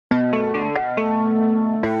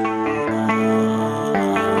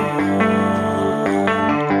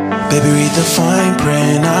Baby, read the fine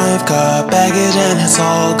print. I've got baggage and it's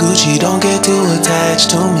all Gucci. Don't get too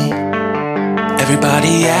attached to me.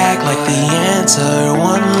 Everybody act like the answer.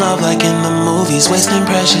 One love like in the movies. Wasting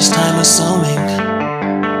precious time assuming.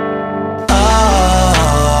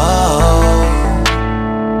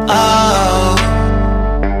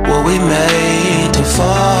 Were we made to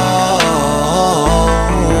fall?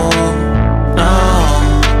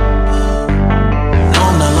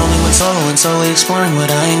 And slowly exploring what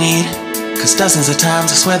I need. Cause dozens of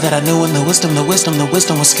times I swear that I knew when the wisdom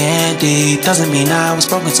was scanty. Doesn't mean I was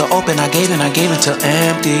broken, so open I gave till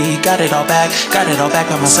empty. Got it all back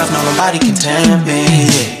by myself, now nobody can tempt me.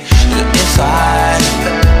 If I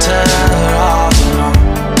turn off, you know,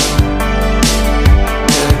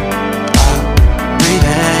 I'll breathe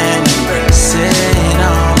in and sit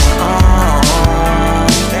on my own.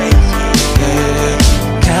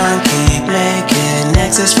 Can't keep making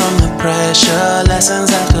exits from the pressure,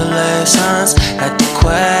 lessons after lessons. Had to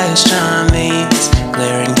question these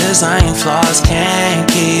glaring design flaws. Can't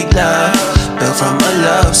keep love built from a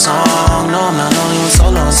love song. No, I'm not only with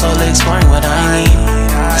solo and slowly exploring what I need.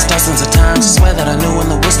 Cause dozens of times I swear that I knew when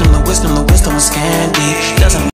the wisdom was scanty. Doesn't